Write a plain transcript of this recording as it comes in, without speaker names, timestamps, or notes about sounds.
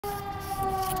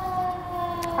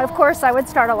Of course, I would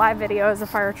start a live video as a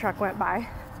fire truck went by.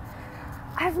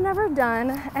 I've never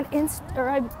done an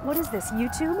what is this,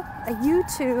 YouTube? A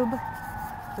YouTube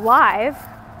live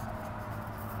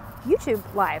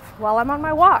while I'm on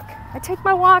my walk. I take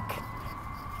my walk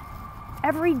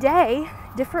every day,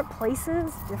 different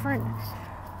places, different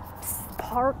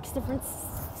parks, different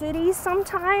cities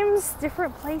sometimes,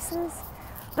 different places.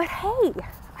 But hey,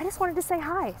 I just wanted to say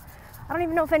hi. I don't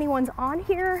even know if anyone's on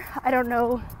here. I don't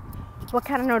know what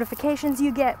kind of notifications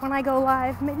you get when I go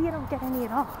live. Maybe you don't get any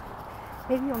at all.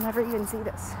 Maybe you'll never even see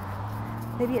this.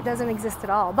 Maybe it doesn't exist at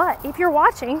all. But if you're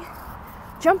watching,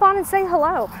 jump on and say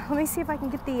hello. Let me see if I can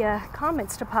get the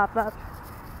comments to pop up.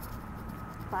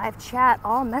 Live chat,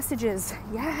 all messages.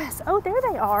 Yes. Oh, there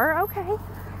they are. Okay.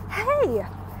 Hey,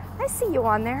 I see you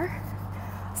on there.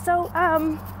 So, I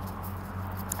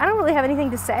don't really have anything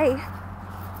to say.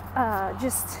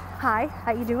 Just hi.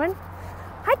 How you doing?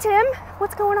 Hi, Tim.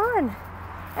 What's going on?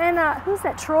 And who's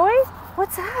that? Troy?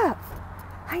 What's up?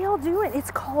 How y'all doing?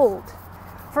 It's cold.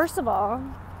 First of all,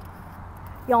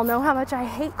 y'all know how much I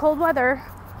hate cold weather.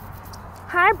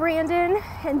 Hi, Brandon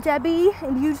and Debbie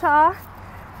in Utah.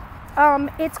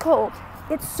 It's cold.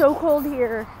 It's so cold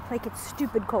here. Like, it's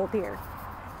stupid cold here.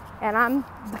 And I'm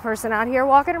the person out here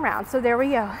walking around. So there we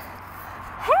go.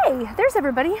 Hey, there's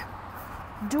everybody.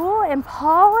 Duel and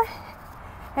Paul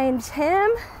and Tim.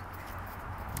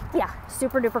 Yeah,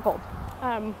 super duper cold.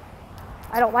 I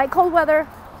don't like cold weather.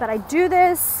 But I do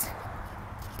this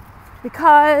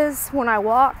because when I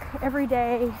walk every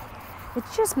day, it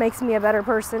just makes me a better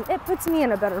person. It puts me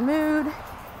in a better mood.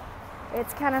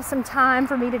 It's kind of some time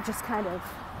for me to just kind of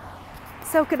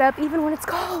soak it up even when it's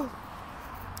cold.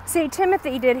 See,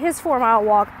 Timothy did his 4-mile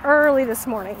walk early this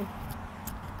morning.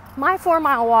 My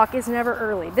 4-mile walk is never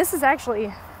early. This is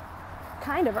actually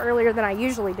kind of earlier than I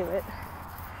usually do it.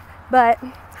 But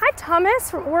hi,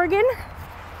 Thomas from Oregon.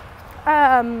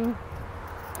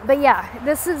 But yeah,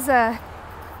 this is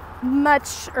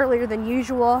much earlier than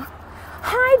usual.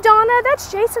 Hi, Donna.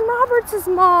 That's Jason Roberts'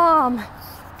 mom.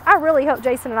 I really hope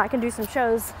Jason and I can do some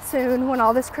shows soon when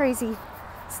all this crazy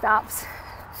stops.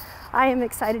 I am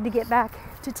excited to get back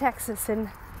to Texas and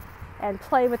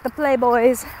play with the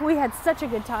Playboys. We had such a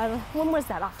good time. When was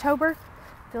that? October?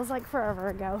 Feels like forever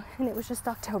ago, and it was just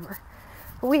October.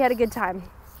 But we had a good time.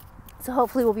 So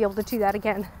hopefully we'll be able to do that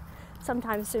again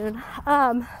sometime soon.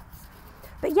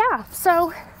 But yeah,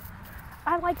 so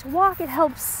I like to walk. It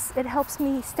helps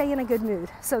me stay in a good mood.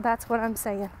 So that's what I'm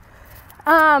saying.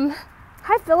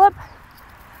 Hi, Philip.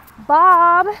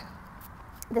 Bob.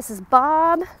 This is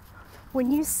Bob. When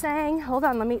you sang, hold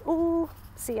on,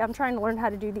 see, I'm trying to learn how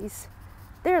to do these.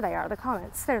 There they are, the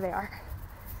comments. There they are.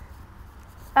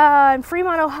 In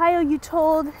Fremont, Ohio, you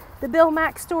told the Bill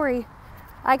Mack story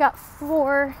I got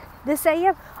for this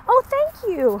AM. Oh,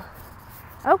 thank you.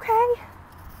 Okay.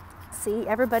 See,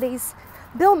 everybody's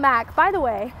Bill Mack. By the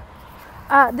way,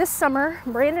 this summer,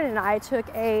 Brandon and I took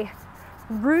a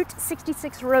Route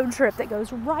 66 road trip that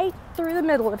goes right through the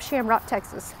middle of Shamrock,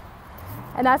 Texas.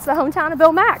 And that's the hometown of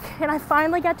Bill Mack. And I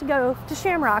finally got to go to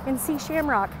Shamrock and see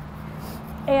Shamrock.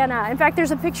 And in fact,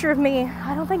 there's a picture of me.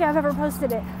 I don't think I've ever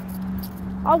posted it.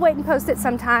 I'll wait and post it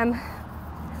sometime.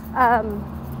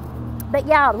 But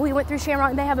yeah, we went through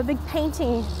Shamrock. They have a big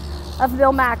painting of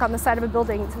Bill Mack on the side of a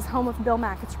building. It says home of Bill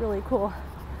Mack. It's really cool.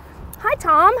 Hi,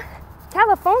 Tom.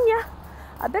 California.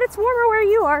 I bet it's warmer where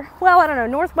you are. Well, I don't know.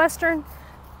 Northwestern.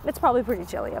 It's probably pretty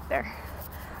chilly up there.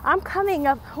 I'm coming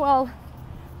up, well,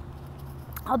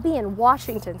 I'll be in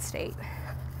Washington State,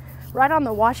 right on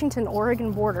the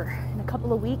Washington-Oregon border in a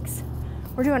couple of weeks.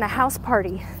 We're doing a house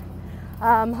party,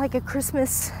 like a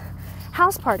Christmas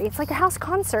house party. It's like a house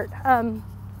concert.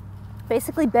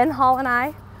 Basically, Ben Hall and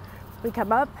I, we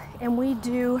come up and we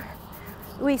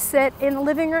sit in the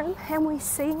living room and we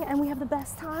sing and we have the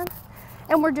best time.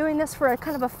 And we're doing this for a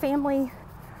kind of a family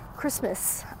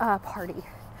Christmas party.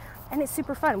 And it's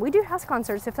super fun. We do house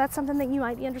concerts. If that's something that you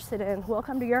might be interested in, we'll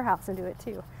come to your house and do it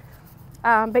too.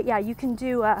 But yeah, you can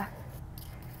do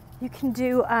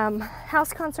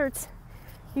house concerts.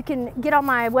 You can get on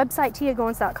my website,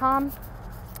 teagoins.com,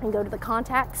 and go to the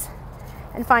contacts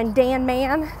and find Dan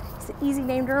Mann. It's an easy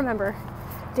name to remember.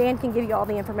 Dan can give you all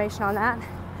the information on that.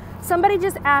 Somebody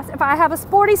just asked if I have a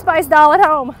Sporty Spice doll at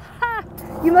home. Ha!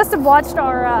 You must have watched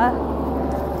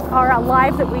our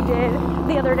live that we did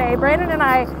the other day. Brandon and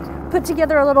I put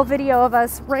together a little video of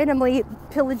us randomly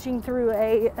pillaging through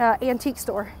a antique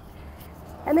store.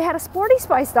 And they had a Sporty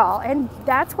Spice doll, and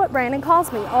that's what Brandon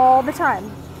calls me all the time.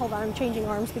 Hold on, I'm changing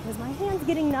arms because my hand's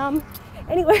getting numb.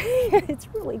 Anyway, it's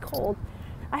really cold.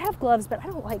 I have gloves, but I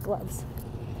don't like gloves.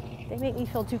 They make me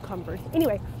feel too comforted.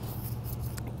 Anyway,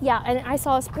 yeah, and I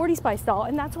saw a Sporty Spice doll,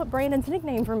 and that's what Brandon's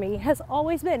nickname for me has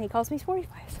always been. He calls me Sporty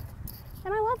Spice,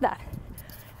 and I love that.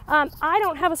 I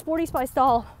don't have a Sporty Spice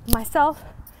doll myself,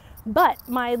 but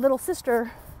my little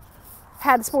sister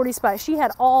had Sporty Spice. She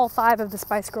had all 5 of the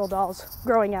Spice Girl dolls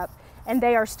growing up, and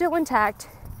they are still intact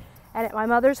and at my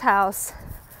mother's house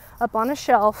up on a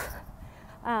shelf.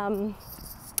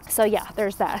 So yeah,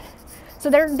 there's that. So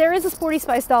there is a Sporty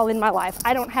Spice doll in my life.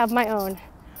 I don't have my own,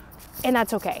 and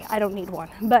that's okay. I don't need one,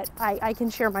 but I can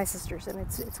share my sister's, and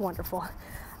it's wonderful.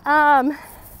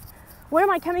 When am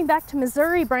I coming back to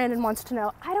Missouri? Brandon wants to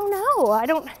know. I don't know. I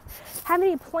don't have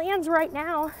any plans right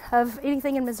now of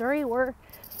anything in Missouri. We're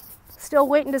still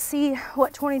waiting to see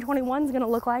what 2021 is going to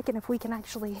look like, and if we can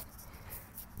actually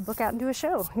book out and do a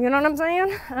show. You know what I'm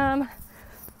saying?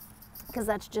 Because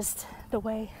that's just the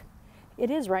way it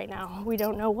is right now. We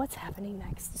don't know what's happening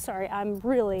next. Sorry, I'm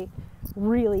really,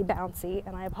 really bouncy,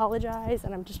 and I apologize,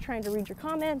 and I'm just trying to read your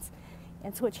comments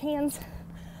and switch hands.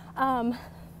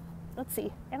 Let's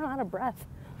see, and I'm out of breath.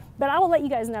 But I will let you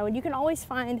guys know, and you can always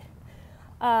find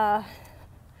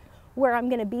where I'm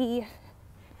going to be,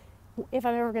 if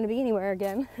I'm ever going to be anywhere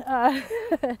again, at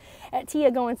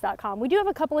teagoins.com. We do have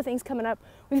a couple of things coming up.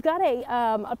 We've got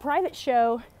a private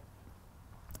show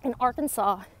in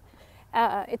Arkansas.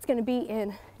 It's going to be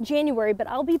in January, but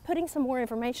I'll be putting some more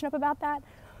information up about that,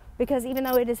 because even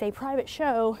though it is a private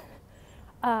show,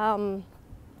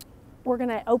 we're going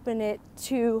to open it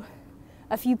to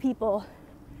a few people.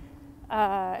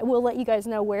 We'll let you guys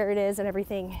know where it is and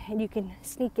everything, and you can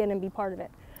sneak in and be part of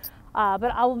it.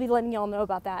 But I will be letting y'all know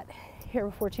about that here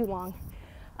before too long.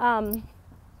 And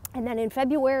then in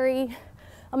February,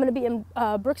 I'm going to be in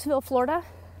Brooksville, Florida,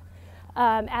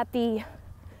 at the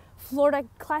Florida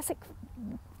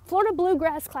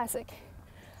Bluegrass Classic.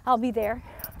 I'll be there,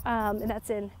 and that's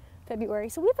in February.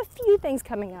 So we have a few things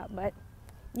coming up, but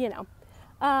you know,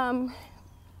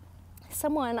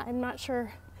 someone, I'm not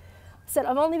sure, said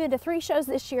I've only been to 3 shows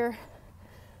this year.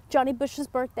 Johnny Bush's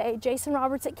birthday, Jason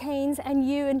Roberts at Cain's, and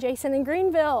you and Jason in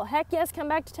Greenville. Heck yes, come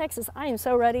back to Texas. I am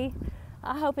so ready.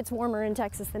 I hope it's warmer in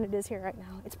Texas than it is here right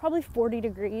now. It's probably 40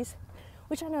 degrees,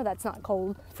 which I know that's not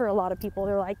cold for a lot of people.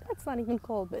 They're like, that's not even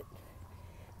cold, but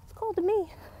it's cold to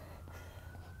me.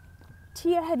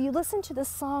 Teea, have you listened to the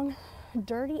song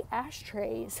Dirty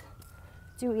Ashtrays?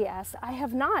 Dewey asked. I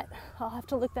have not. I'll have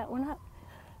to look that one up.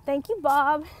 Thank you,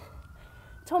 Bob.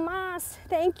 Tomas,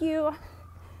 thank you.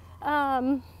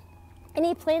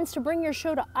 Any plans to bring your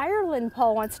show to Ireland,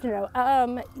 Paul wants to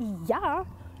know. Yeah,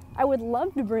 I would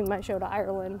love to bring my show to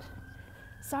Ireland.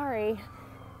 Sorry,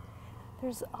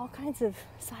 there's all kinds of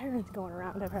sirens going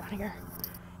around here.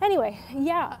 Anyway,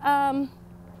 yeah,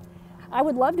 I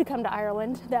would love to come to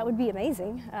Ireland. That would be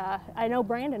amazing. I know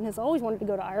Brandon has always wanted to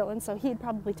go to Ireland, so he'd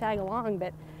probably tag along,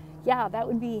 but yeah, that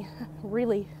would be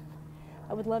really,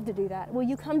 I would love to do that. Will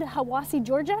you come to Hiwassee,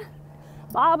 Georgia?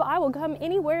 Bob, I will come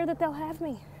anywhere that they'll have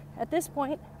me. At this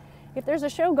point, if there's a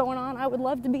show going on, I would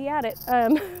love to be at it.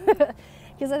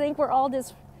 Because I think we're all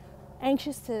just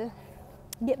anxious to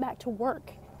get back to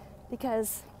work,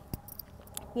 because,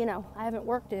 you know, I haven't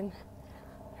worked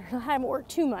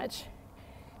too much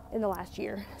in the last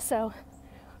year. So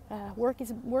work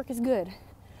is good.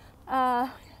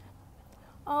 Oh,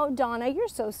 Donna, you're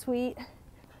so sweet.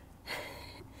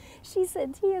 She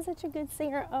said Tea's such a good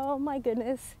singer. Oh my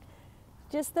goodness.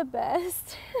 Just the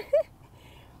best.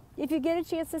 If you get a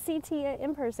chance to see Teea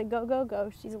in person, go, go, go.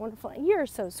 She's wonderful. You're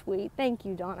so sweet. Thank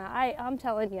you, Donna. I'm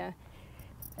telling you,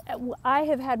 I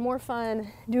have had more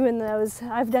fun doing those.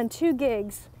 I've done 2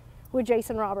 gigs with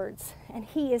Jason Roberts, and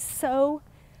he is so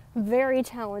very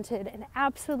talented and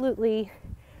absolutely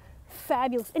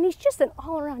fabulous. And he's just an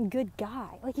all-around good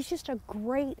guy. Like, he's just a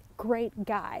great, great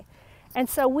guy. And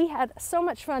so we had so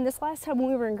much fun. This last time when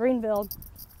we were in Greenville,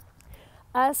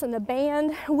 us and the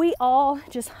band, we all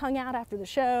just hung out after the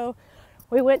show.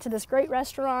 We went to this great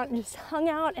restaurant and just hung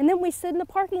out, and then we stood in the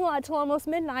parking lot till almost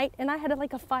midnight, and I had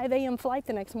like a 5 a.m. flight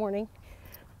the next morning.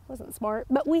 Wasn't smart,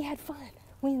 but we had fun.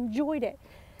 We enjoyed it,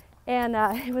 and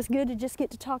it was good to just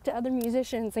get to talk to other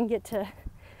musicians and get to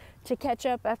catch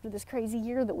up after this crazy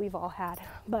year that we've all had.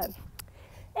 But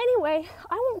anyway,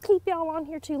 I won't keep y'all on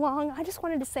here too long. I just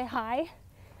wanted to say hi,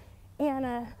 and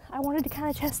I wanted to kind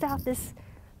of test out this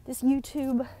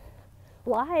YouTube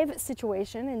live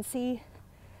situation and see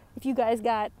if you guys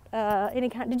got any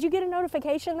kind. Did you get a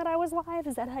notification that I was live?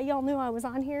 Is that how y'all knew I was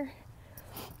on here?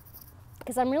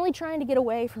 Because I'm really trying to get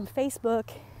away from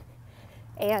Facebook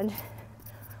and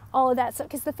all of that stuff,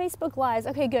 because the Facebook lives.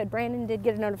 Okay, good. Brandon did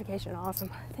get a notification. Awesome.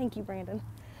 Thank you, Brandon.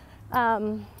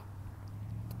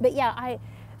 But yeah,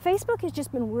 Facebook has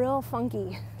just been real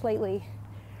funky lately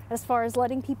as far as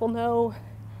letting people know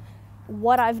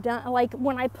what I've done. Like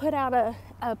when I put out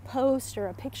a post or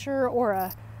a picture or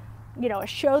a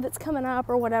show that's coming up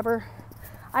or whatever,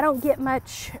 I don't get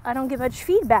much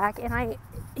feedback. And I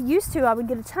would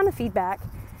get a ton of feedback,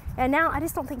 and now I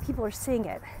just don't think people are seeing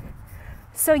it.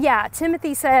 So yeah,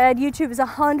 Timothy said YouTube is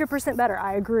 100% better.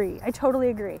 I agree. I totally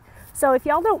agree. So if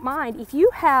y'all don't mind, if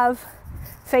you have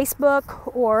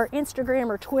Facebook or Instagram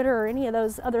or Twitter or any of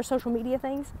those other social media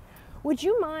things, would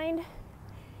you mind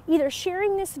either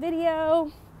sharing this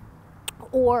video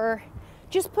or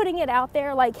just putting it out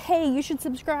there like, hey, you should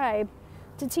subscribe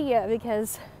to Teea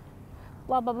because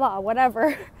blah, blah, blah,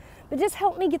 whatever. But just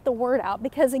help me get the word out,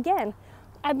 because again,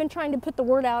 I've been trying to put the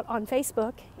word out on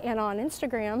Facebook and on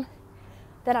Instagram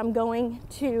that I'm going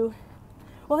to,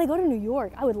 well, they go to New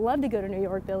York. I would love to go to New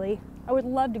York, Billy. I would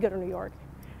love to go to New York.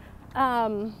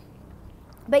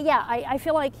 But yeah, I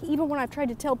feel like even when I've tried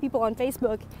to tell people on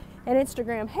Facebook and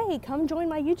Instagram, hey, come join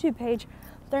my YouTube page,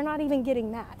 they're not even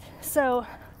getting that. So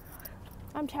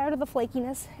I'm tired of the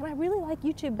flakiness, and I really like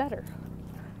YouTube better.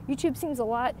 YouTube seems a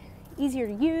lot easier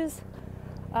to use.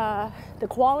 The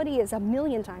quality is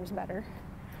 1,000,000 times better.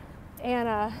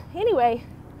 And anyway,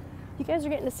 you guys are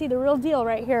getting to see the real deal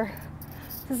right here.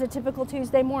 This is a typical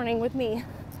Tuesday morning with me.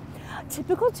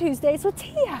 Typical Tuesdays with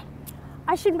Teea.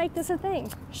 I should make this a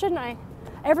thing, shouldn't I?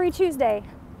 Every Tuesday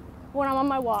when I'm on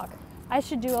my walk, I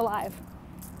should do a live.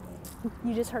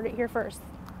 You just heard it here first.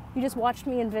 You just watched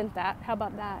me invent that. How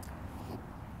about that?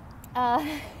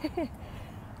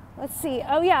 Let's see.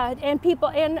 Oh yeah, and people,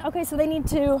 and okay, so they need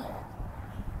to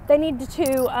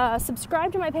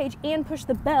subscribe to my page and push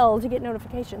the bell to get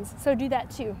notifications. So do that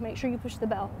too. Make sure you push the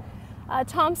bell.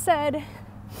 Tom said,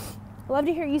 love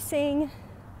to hear you sing.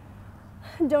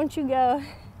 Don't you go.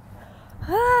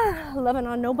 Loving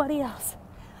on nobody else.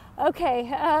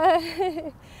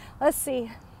 Okay, let's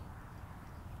see.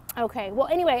 Okay, well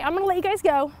anyway, I'm gonna let you guys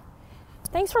go.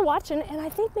 Thanks for watching, and I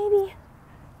think maybe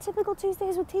typical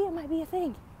Tuesdays with Teea might be a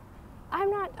thing. I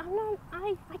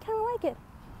kind of like it.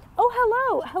 Oh,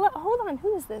 hello, hold on,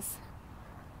 who is this?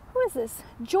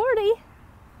 Jordy.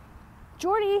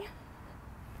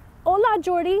 Hola,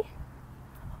 Jordy.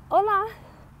 Hola.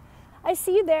 I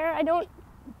see you there. I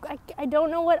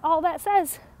don't know what all that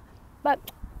says,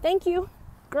 but thank you.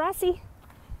 Gracie.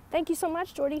 Thank you so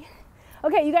much, Jordy.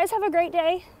 Okay, you guys have a great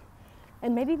day,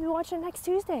 and maybe be watching next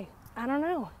Tuesday. I don't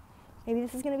know. Maybe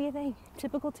this is going to be a thing.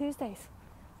 Typical Tuesdays.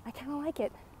 I kind of like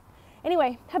it.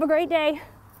 Anyway, have a great day.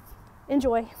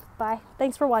 Enjoy. Bye.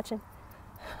 Thanks for watching.